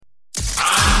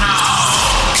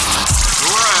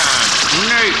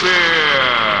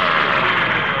ESPN.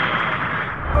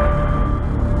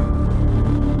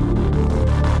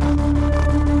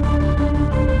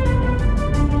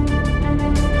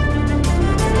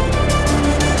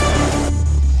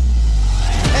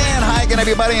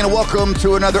 Everybody, and welcome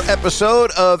to another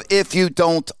episode of If You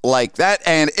Don't Like That.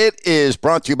 And it is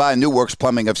brought to you by New Works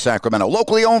Plumbing of Sacramento.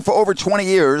 Locally owned for over 20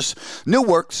 years, New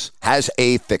Works has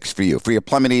a fix for you. For your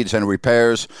plumbing needs and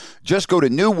repairs, just go to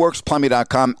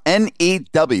newworksplumbing.com,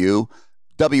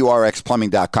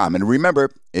 NEWWRXplumbing.com. And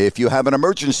remember, if you have an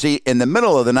emergency in the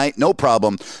middle of the night, no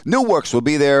problem. New Works will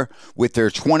be there with their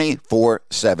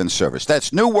 24/7 service.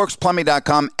 That's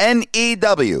newworksplumbing.com,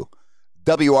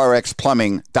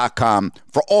 NEWWRXplumbing.com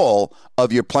for all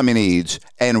of your plumbing needs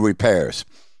and repairs.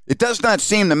 It does not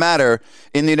seem to matter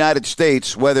in the United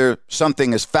States whether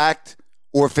something is fact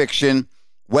or fiction,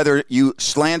 whether you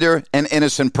slander an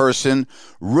innocent person,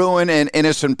 ruin an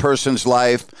innocent person's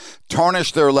life,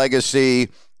 tarnish their legacy,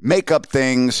 make up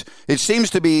things. It seems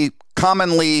to be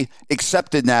commonly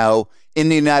accepted now in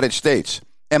the United States.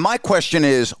 And my question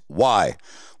is, why?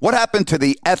 What happened to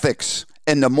the ethics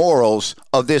and the morals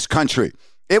of this country?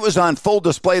 It was on full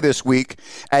display this week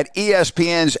at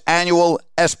ESPN's annual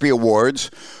ESPY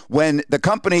Awards when the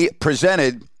company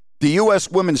presented the U.S.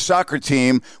 women's soccer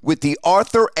team with the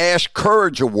Arthur Ashe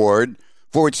Courage Award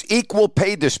for its equal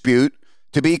pay dispute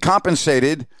to be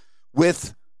compensated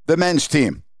with the men's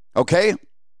team. Okay?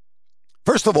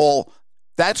 First of all,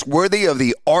 that's worthy of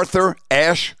the Arthur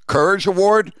Ashe Courage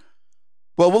Award?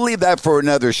 Well, we'll leave that for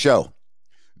another show.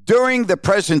 During the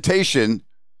presentation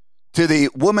to the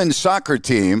women's soccer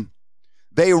team,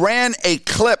 they ran a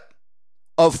clip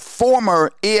of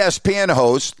former ESPN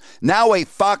host, now a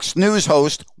Fox News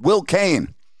host, Will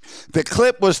Cain. The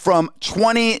clip was from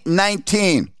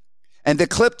 2019, and the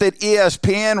clip that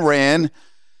ESPN ran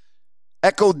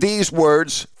echoed these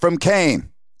words from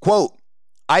Cain. Quote,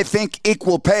 "I think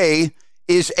equal pay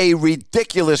is a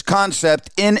ridiculous concept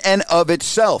in and of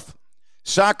itself.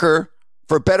 Soccer,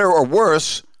 for better or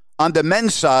worse, on the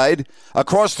men's side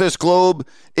across this globe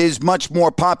is much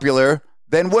more popular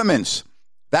than women's."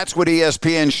 That's what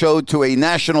ESPN showed to a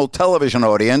national television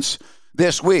audience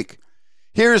this week.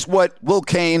 Here's what Will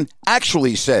Cain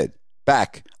actually said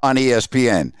back on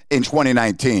ESPN in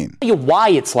 2019. I'll tell you why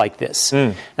it's like this.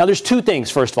 Now, there's two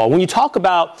things, first of all. When you talk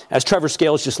about, as Trevor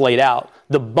Scales just laid out,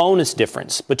 the bonus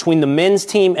difference between the men's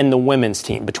team and the women's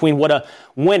team, between what a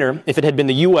winner, if it had been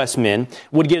the U.S. men,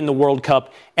 would get in the World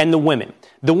Cup and the women.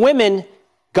 The women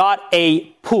got a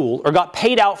pool, or got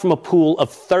paid out from a pool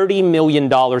of $30 million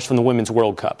from the Women's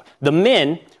World Cup. The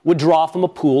men would draw from a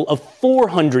pool of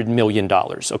 $400 million,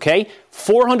 okay?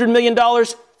 $400 million,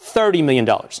 $30 million.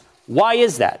 Why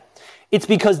is that? It's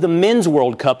because the Men's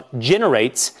World Cup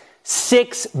generates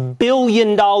 $6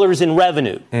 billion in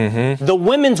revenue. The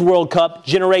Women's World Cup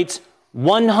generates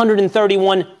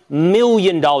 $131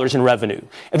 million in revenue.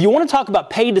 If you want to talk about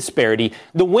pay disparity,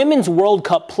 the Women's World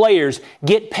Cup players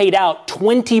get paid out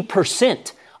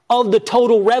 20% of the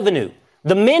total revenue.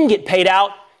 The men get paid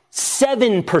out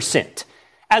 7%.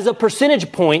 As a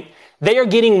percentage point, they are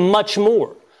getting much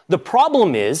more. The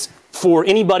problem is, for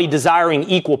anybody desiring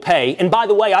equal pay, and by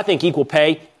the way, I think equal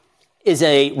pay is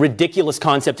a ridiculous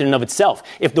concept in and of itself.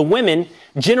 If the women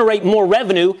generate more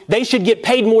revenue, they should get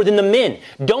paid more than the men.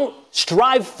 Don't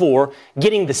strive for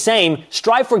getting the same.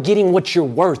 Strive for getting what you're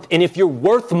worth. And if you're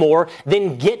worth more,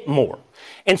 then get more.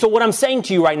 And so what I'm saying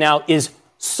to you right now is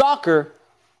soccer,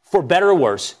 for better or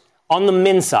worse, on the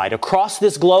men's side, across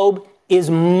this globe,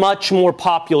 is much more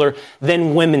popular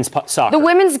than women's soccer. The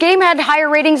women's game had higher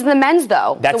ratings than the men's,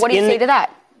 though. So what do you say to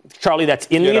that? Charlie, that's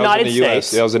in the United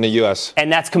States. That was in the U.S. And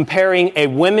that's comparing a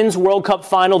women's World Cup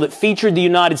final that featured the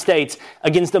United States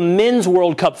against a men's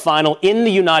World Cup final in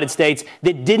the United States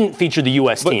that didn't feature the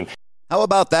U.S. team. How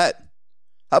about that?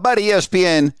 How about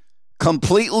ESPN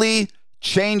completely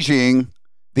changing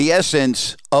the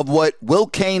essence of what Will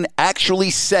Cain actually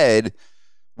said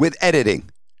with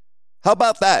editing? How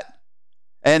about that?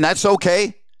 And that's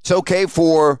okay. It's okay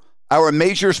for our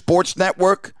major sports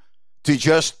network to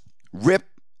just rip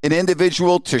an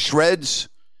individual to shreds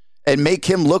and make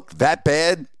him look that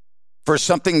bad for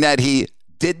something that he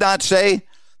did not say.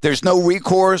 There's no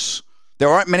recourse. There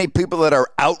aren't many people that are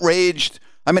outraged.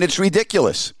 I mean, it's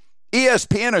ridiculous.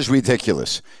 ESPN is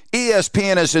ridiculous.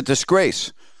 ESPN is a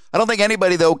disgrace. I don't think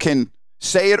anybody, though, can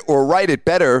say it or write it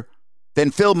better than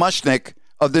Phil Mushnick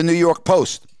of the New York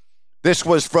Post. This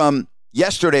was from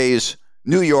yesterday's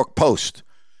New York Post,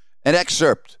 an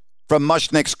excerpt from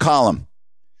Mushnick's column.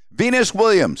 Venus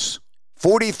Williams,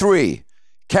 43,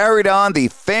 carried on the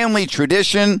family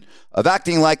tradition of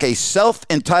acting like a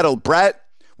self-entitled brat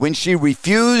when she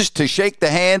refused to shake the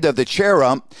hand of the chair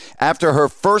ump after her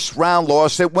first round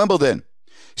loss at Wimbledon.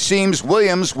 Seems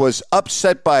Williams was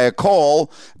upset by a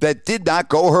call that did not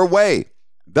go her way.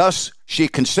 Thus, she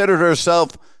considered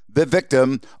herself the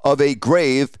victim of a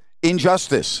grave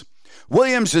injustice.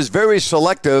 Williams is very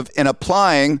selective in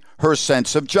applying her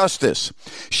sense of justice.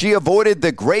 She avoided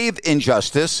the grave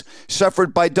injustice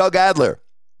suffered by Doug Adler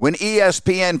when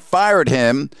ESPN fired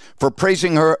him for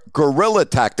praising her guerrilla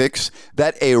tactics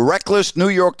that a reckless New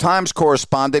York Times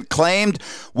correspondent claimed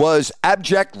was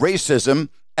abject racism,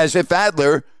 as if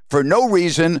Adler, for no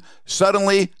reason,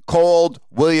 suddenly called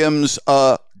Williams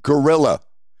a guerrilla.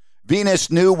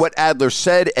 Venus knew what Adler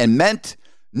said and meant,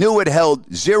 knew it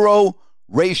held zero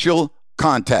racial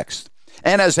context.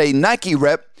 And as a Nike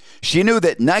rep, she knew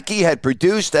that Nike had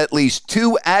produced at least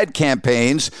 2 ad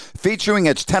campaigns featuring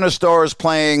its tennis stars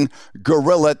playing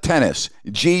guerrilla tennis,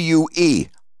 GUE.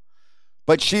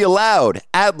 But she allowed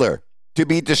Adler to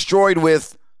be destroyed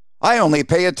with, "I only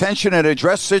pay attention and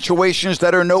address situations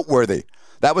that are noteworthy."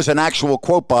 That was an actual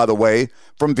quote, by the way,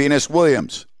 from Venus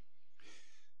Williams.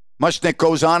 Mushnick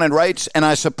goes on and writes, "And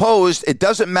I suppose it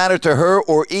doesn't matter to her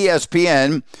or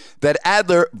ESPN that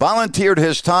Adler volunteered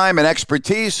his time and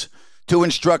expertise to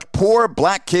instruct poor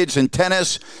black kids in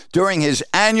tennis during his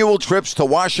annual trips to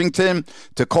Washington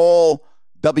to call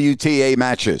WTA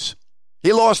matches.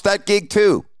 He lost that gig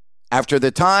too, after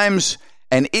the Times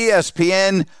and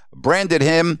ESPN branded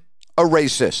him a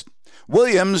racist.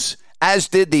 Williams, as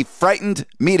did the frightened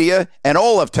media and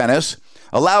all of tennis,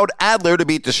 allowed Adler to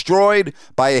be destroyed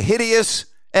by a hideous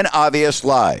and obvious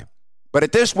lie. But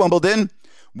at this Wimbledon,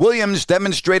 Williams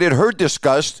demonstrated her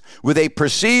disgust with a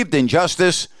perceived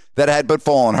injustice that had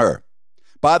befallen her.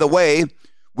 By the way,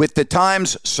 with the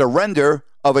Times' surrender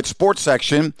of its sports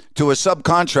section to a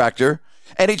subcontractor,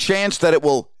 any chance that it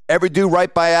will ever do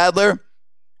right by Adler,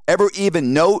 ever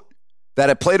even note that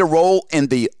it played a role in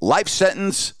the life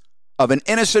sentence of an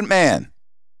innocent man,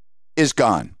 is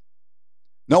gone.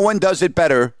 No one does it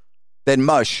better than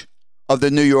Mush of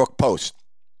the New York Post.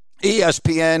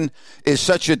 ESPN is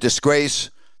such a disgrace.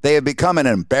 They have become an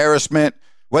embarrassment,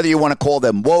 whether you want to call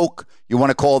them woke, you want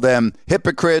to call them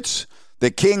hypocrites,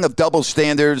 the king of double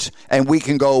standards, and we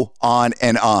can go on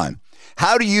and on.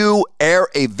 How do you air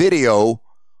a video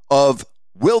of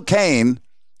Will Cain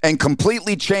and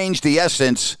completely change the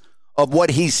essence of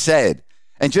what he said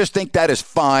and just think that is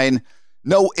fine?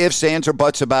 No ifs, ands, or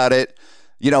buts about it.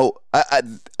 You know,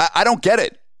 I don't get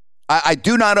it. I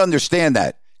do not understand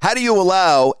that. How do you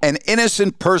allow an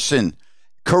innocent person,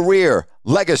 career,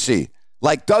 legacy,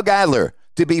 like Doug Adler,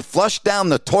 to be flushed down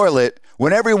the toilet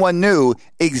when everyone knew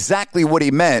exactly what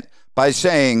he meant by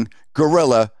saying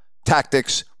guerrilla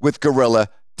tactics with guerrilla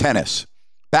tennis?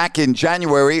 Back in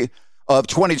January of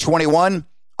 2021,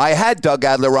 I had Doug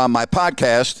Adler on my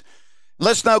podcast.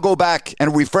 Let's now go back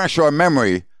and refresh our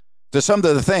memory to some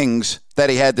of the things that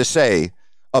he had to say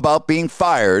about being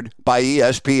fired by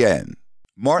ESPN.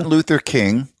 Martin Luther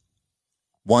King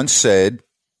once said,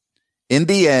 "In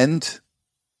the end,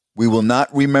 we will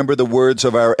not remember the words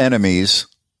of our enemies,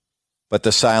 but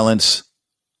the silence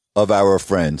of our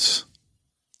friends."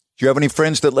 Do you have any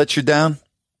friends that let you down?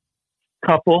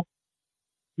 Couple.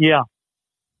 Yeah.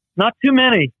 Not too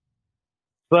many,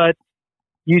 but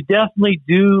you definitely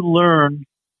do learn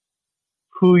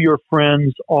who your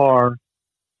friends are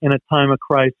in a time of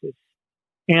crisis.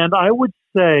 And I would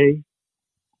say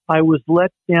I was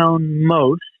let down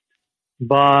most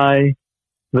by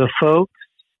the folks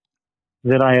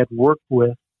that I had worked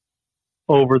with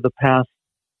over the past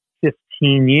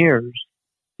 15 years,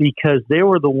 because they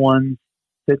were the ones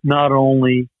that not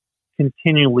only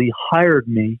continually hired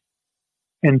me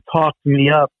and talked me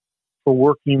up for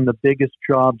working the biggest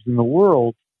jobs in the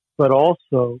world, but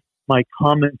also my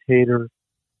commentator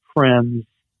friends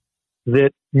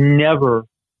that never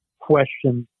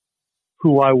questioned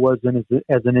who I was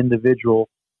as an individual,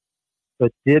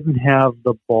 but didn't have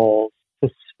the balls to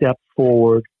step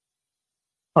forward,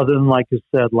 other than, like I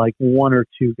said, like one or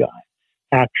two guys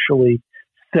actually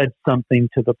said something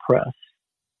to the press.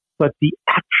 But the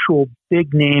actual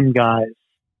big name guys,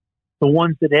 the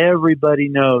ones that everybody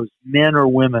knows, men or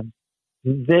women,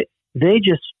 they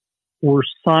just were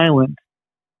silent.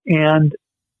 And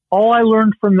all I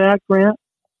learned from that, Grant,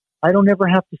 I don't ever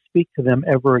have to speak to them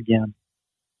ever again.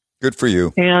 Good for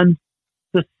you. And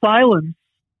the silence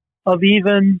of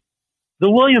even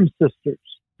the Williams sisters.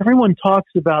 Everyone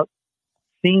talks about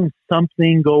seeing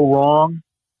something go wrong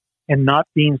and not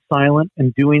being silent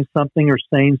and doing something or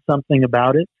saying something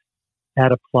about it.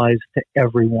 That applies to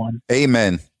everyone.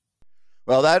 Amen.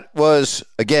 Well, that was,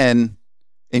 again,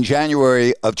 in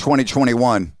January of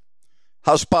 2021.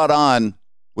 How spot on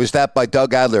was that by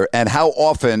Doug Adler. And how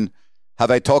often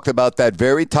have I talked about that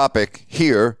very topic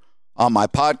here on my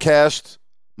podcast,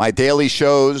 my daily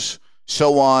shows,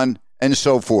 so on and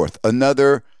so forth.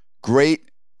 Another great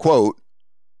quote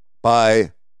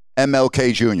by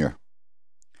MLK Jr.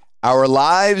 Our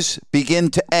lives begin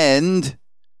to end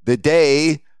the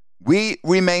day we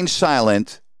remain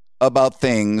silent about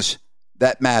things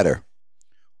that matter.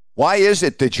 Why is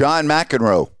it that John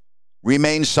McEnroe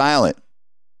remains silent?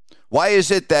 Why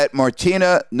is it that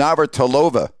Martina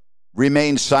Navratilova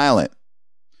remained silent?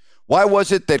 Why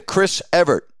was it that Chris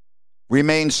Evert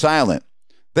remained silent?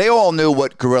 They all knew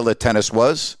what guerrilla tennis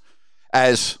was.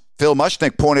 As Phil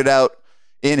Mushnick pointed out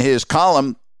in his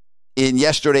column in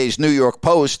yesterday's New York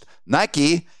Post,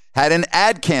 Nike had an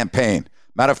ad campaign.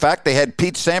 Matter of fact, they had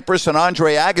Pete Sampras and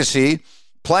Andre Agassi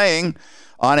playing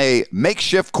on a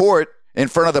makeshift court in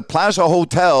front of the Plaza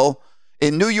Hotel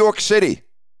in New York City.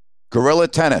 Guerrilla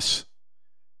tennis.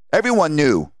 Everyone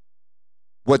knew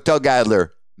what Doug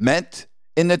Adler meant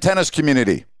in the tennis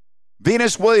community.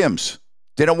 Venus Williams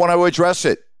didn't want to address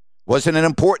it. Wasn't it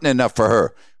important enough for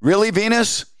her? Really,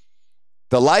 Venus?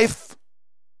 The life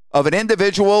of an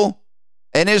individual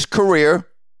and his career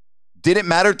didn't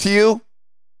matter to you?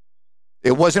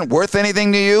 It wasn't worth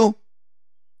anything to you?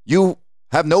 You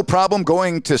have no problem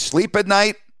going to sleep at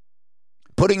night,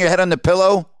 putting your head on the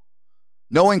pillow,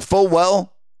 knowing full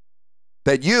well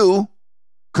that you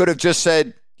could have just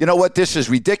said, you know what, this is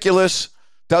ridiculous.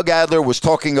 Doug Adler was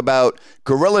talking about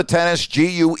guerrilla tennis,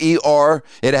 G-U-E-R.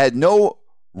 It had no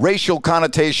racial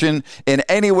connotation in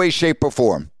any way, shape, or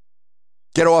form.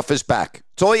 Get off his back.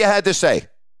 That's all you had to say.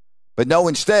 But no,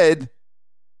 instead,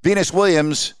 Venus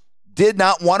Williams did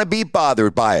not want to be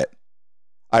bothered by it.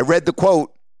 I read the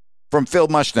quote from Phil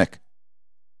Mushnick.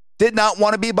 Did not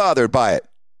want to be bothered by it.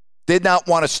 Did not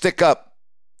want to stick up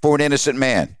for an innocent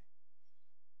man.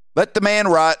 Let the man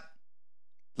rot.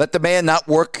 Let the man not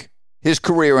work his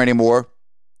career anymore.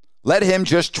 Let him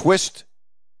just twist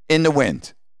in the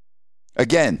wind.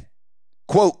 Again,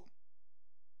 quote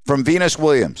from Venus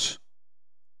Williams.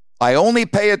 I only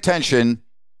pay attention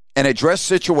and address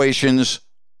situations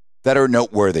that are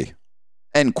noteworthy.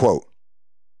 End quote.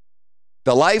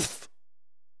 The life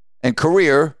and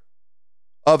career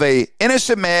of an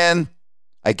innocent man,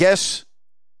 I guess,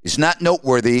 is not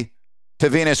noteworthy to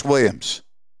Venus Williams.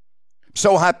 I'm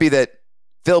so happy that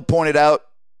Phil pointed out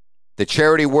the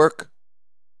charity work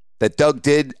that Doug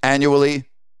did annually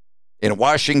in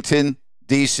Washington,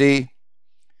 D.C.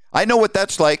 I know what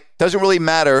that's like. Doesn't really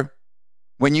matter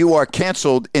when you are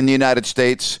canceled in the United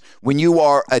States, when you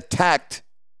are attacked.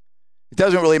 It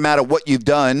doesn't really matter what you've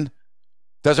done.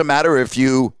 Doesn't matter if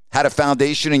you had a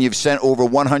foundation and you've sent over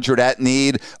 100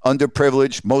 at-need,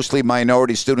 underprivileged, mostly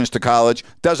minority students to college.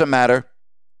 Doesn't matter.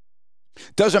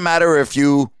 Doesn't matter if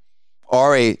you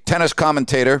are a tennis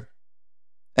commentator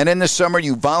and in the summer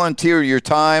you volunteer your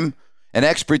time and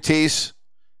expertise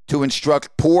to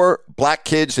instruct poor black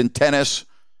kids in tennis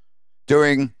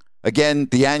during, again,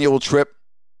 the annual trip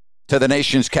to the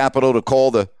nation's capital to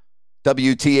call the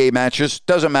WTA matches.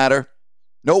 Doesn't matter.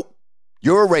 Nope.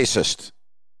 You're a racist.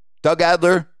 Doug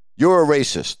Adler, you're a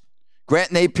racist.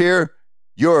 Grant Napier,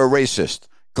 you're a racist.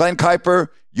 Glenn Kuiper,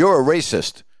 you're a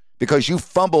racist because you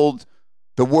fumbled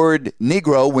the word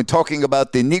Negro when talking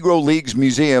about the Negro Leagues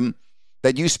Museum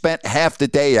that you spent half the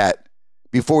day at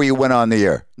before you went on the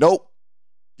air. Nope.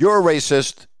 You're a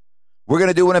racist. We're going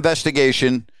to do an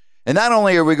investigation. And not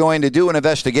only are we going to do an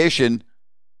investigation,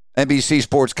 NBC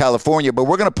Sports California, but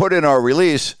we're going to put in our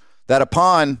release that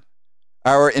upon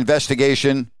our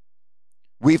investigation,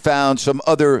 we found some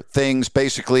other things,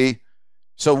 basically.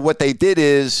 So what they did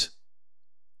is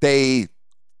they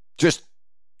just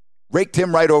raked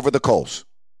him right over the coals.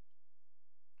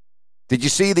 Did you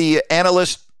see the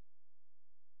analyst,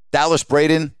 Dallas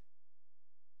Braden,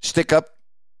 stick up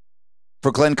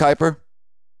for Glenn Kuiper?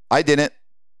 I didn't.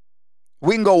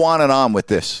 We can go on and on with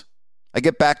this. I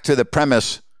get back to the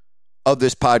premise of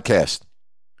this podcast.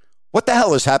 What the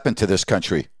hell has happened to this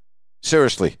country?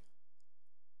 Seriously.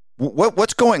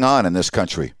 What's going on in this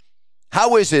country?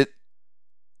 How is it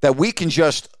that we can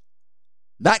just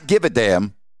not give a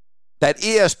damn that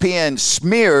ESPN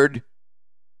smeared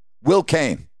Will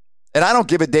Cain? And I don't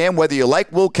give a damn whether you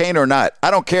like Will Cain or not.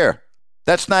 I don't care.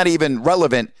 That's not even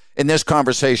relevant in this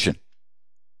conversation.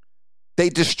 They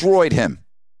destroyed him.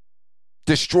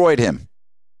 Destroyed him.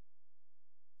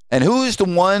 And who's the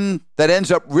one that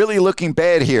ends up really looking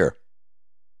bad here?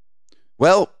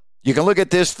 Well, you can look at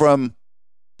this from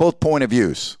both point of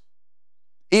views.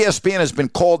 ESPN has been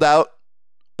called out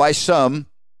by some,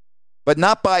 but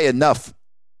not by enough.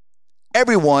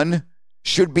 Everyone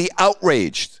should be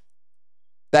outraged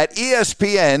that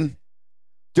ESPN,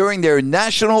 during their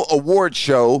national award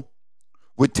show,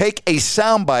 would take a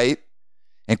soundbite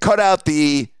and cut out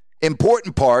the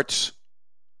important parts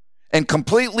and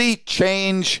completely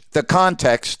change the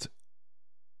context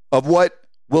of what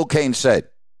Will Cain said.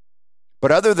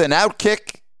 But other than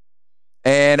Outkick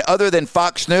and other than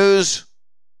Fox News,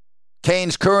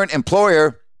 Cain's current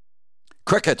employer,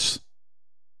 crickets.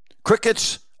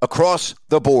 Crickets across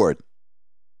the board.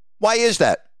 Why is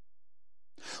that?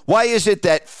 Why is it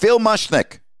that Phil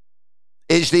Mushnick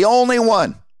is the only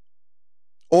one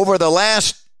over the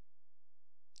last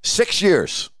 6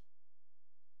 years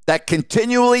that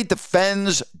continually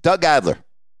defends Doug Adler?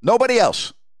 Nobody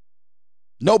else.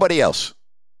 Nobody else.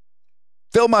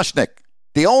 Phil Mushnick,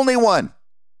 the only one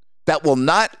that will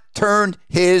not turn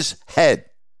his head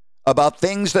about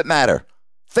things that matter.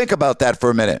 Think about that for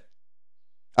a minute.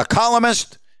 A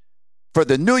columnist for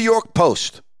the New York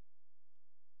Post,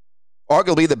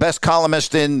 arguably the best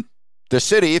columnist in the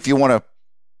city, if you want to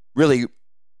really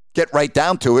get right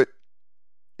down to it,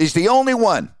 is the only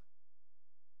one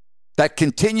that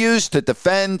continues to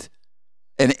defend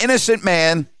an innocent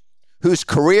man whose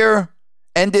career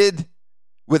ended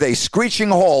with a screeching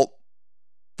halt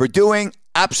for doing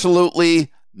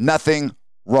absolutely nothing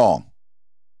wrong.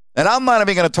 And I'm not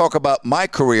even going to talk about my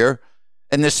career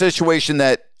and the situation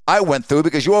that I went through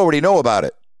because you already know about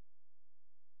it.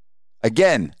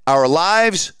 Again, our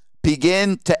lives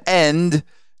begin to end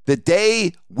the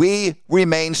day we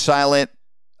remain silent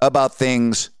about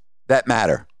things that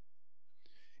matter.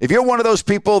 If you're one of those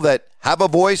people that have a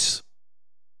voice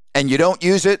and you don't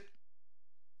use it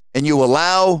and you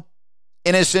allow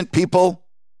innocent people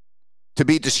to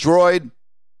be destroyed,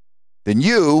 then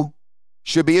you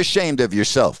should be ashamed of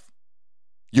yourself.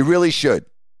 You really should.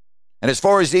 And as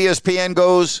far as ESPN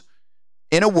goes,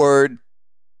 in a word,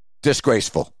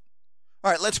 disgraceful.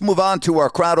 All right, let's move on to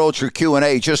our Crowd Ultra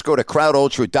Q&A. Just go to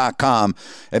crowdultra.com,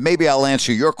 and maybe I'll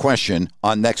answer your question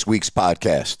on next week's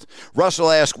podcast. Russell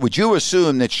asked, would you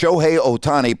assume that Shohei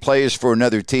Ohtani plays for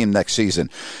another team next season?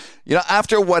 You know,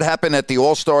 after what happened at the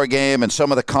All-Star game and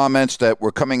some of the comments that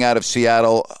were coming out of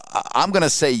Seattle, I'm going to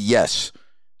say yes.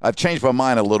 I've changed my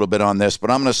mind a little bit on this, but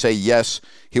I'm going to say yes,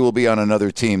 he will be on another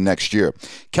team next year.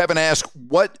 Kevin asked,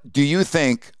 what do you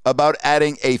think about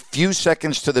adding a few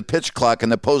seconds to the pitch clock in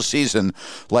the postseason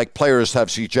like players have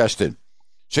suggested?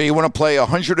 So you want to play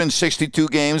 162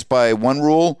 games by one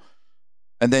rule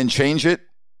and then change it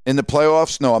in the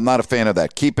playoffs? No, I'm not a fan of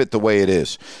that. Keep it the way it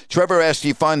is. Trevor asked, do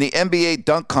you find the NBA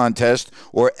dunk contest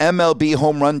or MLB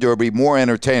home run derby more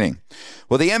entertaining?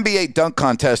 Well, the NBA dunk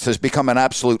contest has become an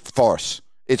absolute farce.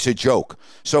 It's a joke.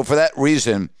 So for that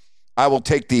reason, I will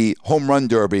take the home run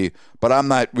derby, but I'm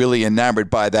not really enamored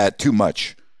by that too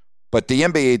much. But the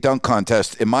NBA dunk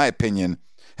contest, in my opinion,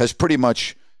 has pretty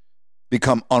much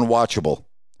become unwatchable.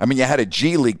 I mean, you had a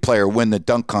G League player win the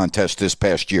dunk contest this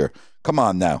past year. Come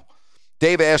on now.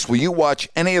 Dave asked, will you watch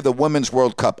any of the Women's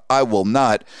World Cup? I will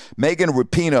not. Megan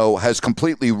Rapinoe has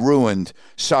completely ruined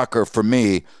soccer for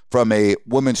me from a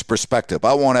women's perspective.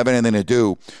 I won't have anything to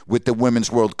do with the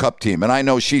Women's World Cup team. And I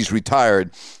know she's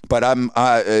retired, but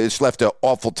it's left an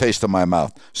awful taste in my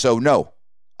mouth. So, no,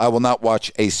 I will not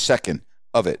watch a second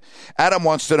of it. Adam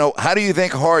wants to know, how do you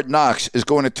think Hard Knocks is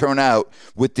going to turn out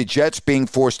with the Jets being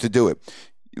forced to do it?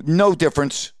 No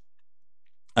difference.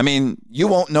 I mean, you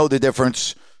won't know the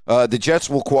difference. The Jets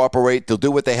will cooperate. They'll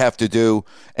do what they have to do.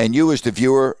 And you as the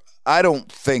viewer, I don't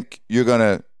think you're going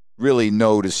to really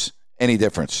notice any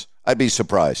difference. I'd be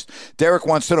surprised. Derek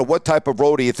wants to know, what type of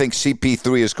role do you think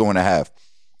CP3 is going to have?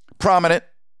 Prominent.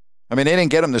 I mean, they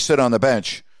didn't get him to sit on the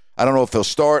bench. I don't know if he'll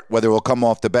start, whether he'll come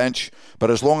off the bench. But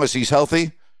as long as he's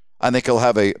healthy, I think he'll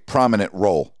have a prominent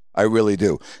role. I really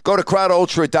do. Go to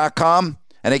crowdultra.com.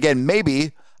 And again,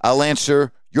 maybe I'll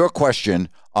answer your question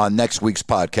on next week's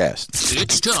podcast.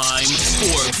 It's time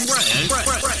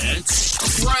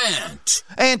for Rant.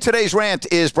 And today's rant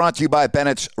is brought to you by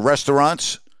Bennett's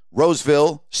Restaurants,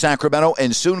 Roseville, Sacramento,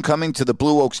 and soon coming to the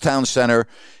Blue Oaks Town Center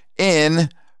in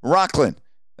Rockland.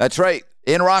 That's right,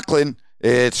 in Rockland.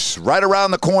 It's right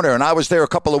around the corner, and I was there a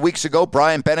couple of weeks ago.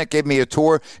 Brian Bennett gave me a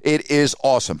tour. It is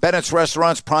awesome. Bennett's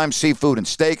Restaurants, prime seafood and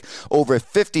steak, over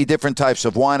 50 different types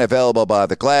of wine available by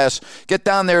the glass. Get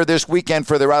down there this weekend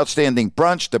for their outstanding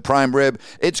brunch, the prime rib.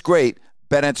 It's great.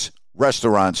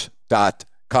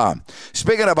 Bennett'sRestaurants.com.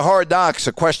 Speaking of Hard Knocks,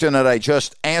 a question that I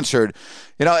just answered,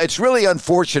 you know, it's really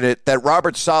unfortunate that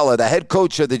Robert Saleh, the head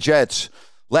coach of the Jets,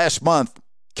 last month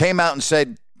came out and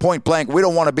said, point blank, we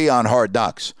don't want to be on Hard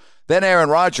Knocks. Then Aaron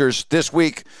Rodgers this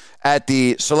week at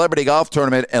the Celebrity Golf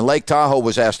Tournament in Lake Tahoe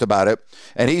was asked about it.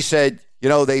 And he said, you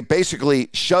know, they basically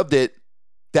shoved it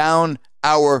down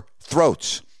our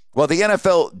throats. Well, the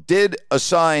NFL did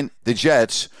assign the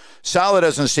Jets. Saleh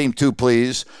doesn't seem too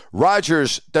pleased.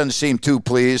 Rodgers doesn't seem too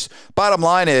pleased. Bottom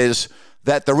line is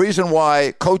that the reason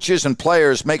why coaches and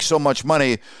players make so much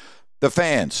money, the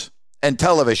fans and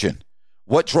television.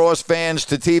 What draws fans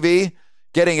to TV?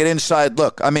 Getting an inside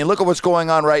look. I mean, look at what's going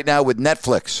on right now with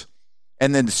Netflix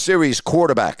and then the series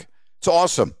Quarterback. It's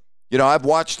awesome. You know, I've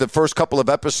watched the first couple of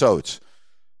episodes,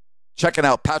 checking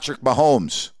out Patrick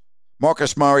Mahomes,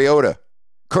 Marcus Mariota,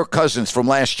 Kirk Cousins from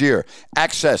last year,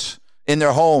 access in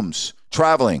their homes,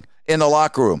 traveling, in the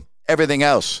locker room, everything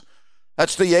else.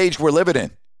 That's the age we're living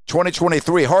in.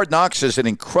 2023. Hard Knocks is an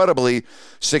incredibly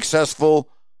successful,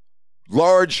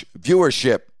 large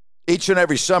viewership each and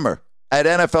every summer at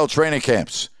NFL training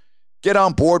camps. Get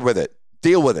on board with it.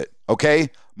 Deal with it, okay?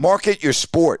 Market your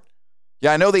sport.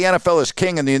 Yeah, I know the NFL is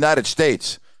king in the United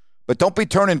States, but don't be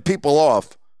turning people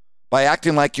off by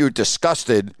acting like you're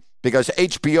disgusted because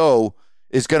HBO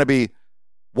is going to be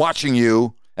watching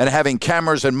you and having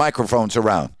cameras and microphones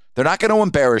around. They're not going to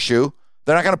embarrass you.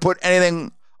 They're not going to put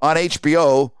anything on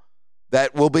HBO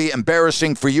that will be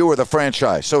embarrassing for you or the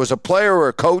franchise. So as a player or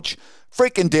a coach,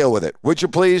 freaking deal with it. Would you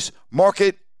please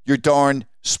market your darn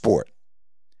sport?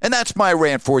 And that's my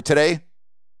rant for today.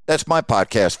 That's my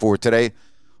podcast for today.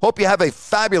 Hope you have a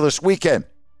fabulous weekend.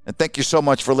 And thank you so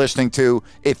much for listening to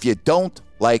If You Don't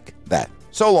Like That.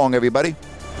 So long, everybody.